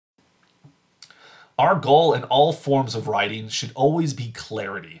Our goal in all forms of writing should always be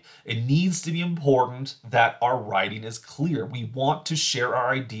clarity. It needs to be important that our writing is clear. We want to share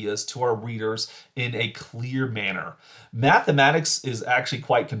our ideas to our readers in a clear manner. Mathematics is actually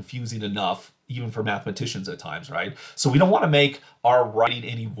quite confusing enough, even for mathematicians at times, right? So we don't want to make our writing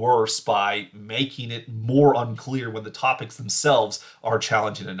any worse by making it more unclear when the topics themselves are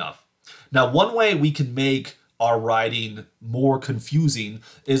challenging enough. Now, one way we can make our writing more confusing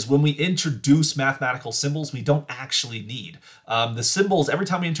is when we introduce mathematical symbols we don't actually need. The symbols, every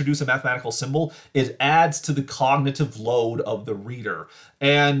time we introduce a mathematical symbol, it adds to the cognitive load of the reader.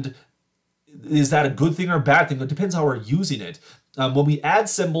 And is that a good thing or a bad thing? It depends how we're using it. When we add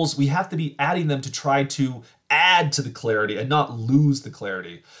symbols, we have to be adding them to try to add to the clarity and not lose the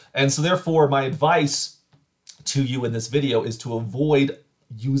clarity. And so therefore, my advice to you in this video is to avoid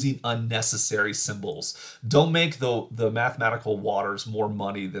using unnecessary symbols. Don't make the mathematical waters more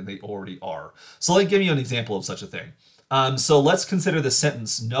muddy than they already are. So let me give you an example of such a thing. So let's consider the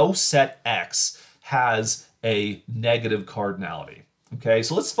sentence, no set X has a negative cardinality. Okay,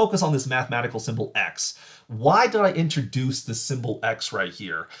 so let's focus on this mathematical symbol X. Why did I introduce the symbol X right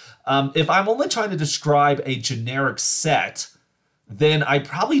here? If I'm only trying to describe a generic set, then I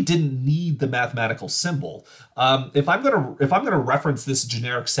probably didn't need the mathematical symbol. If I'm gonna reference this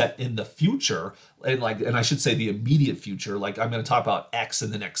generic set in the future, and I should say the immediate future, like I'm gonna talk about X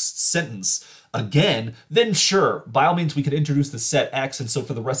in the next sentence again, then sure, by all means we could introduce the set X, and so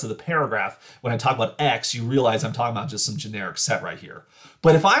for the rest of the paragraph, when I talk about X, you realize I'm talking about just some generic set right here.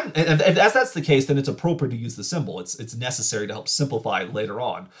 But if that's the case, then it's appropriate to use the symbol. It's necessary to help simplify it later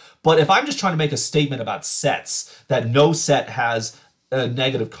on. But if I'm just trying to make a statement about sets, that no set has a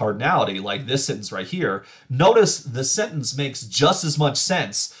negative cardinality, like this sentence right here, notice the sentence makes just as much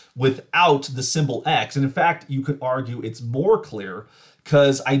sense without the symbol X. And in fact, you could argue it's more clear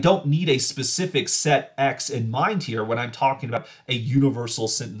because I don't need a specific set X in mind here when I'm talking about a universal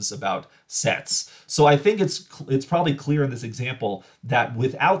sentence about sets. So I think it's probably clear in this example that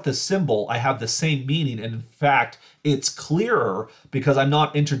without the symbol, I have the same meaning. And in fact, it's clearer because I'm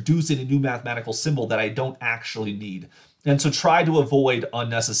not introducing a new mathematical symbol that I don't actually need. And so try to avoid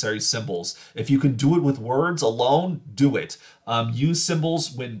unnecessary symbols. If you can do it with words alone, do it. Use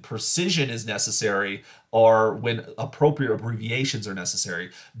symbols when precision is necessary or when appropriate abbreviations are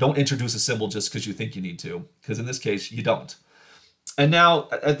necessary. Don't introduce a symbol just because you think you need to, because in this case, you don't. And now,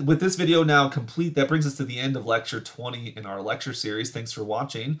 with this video now complete, that brings us to the end of lecture 20 in our lecture series. Thanks for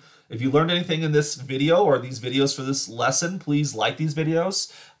watching. If you learned anything in this video or these videos for this lesson, please like these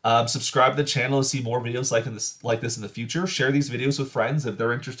videos. Subscribe to the channel to see more videos like this in the future. Share these videos with friends if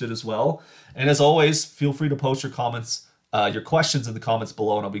they're interested as well. And as always, feel free to post your comments, your questions in the comments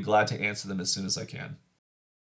below, and I'll be glad to answer them as soon as I can.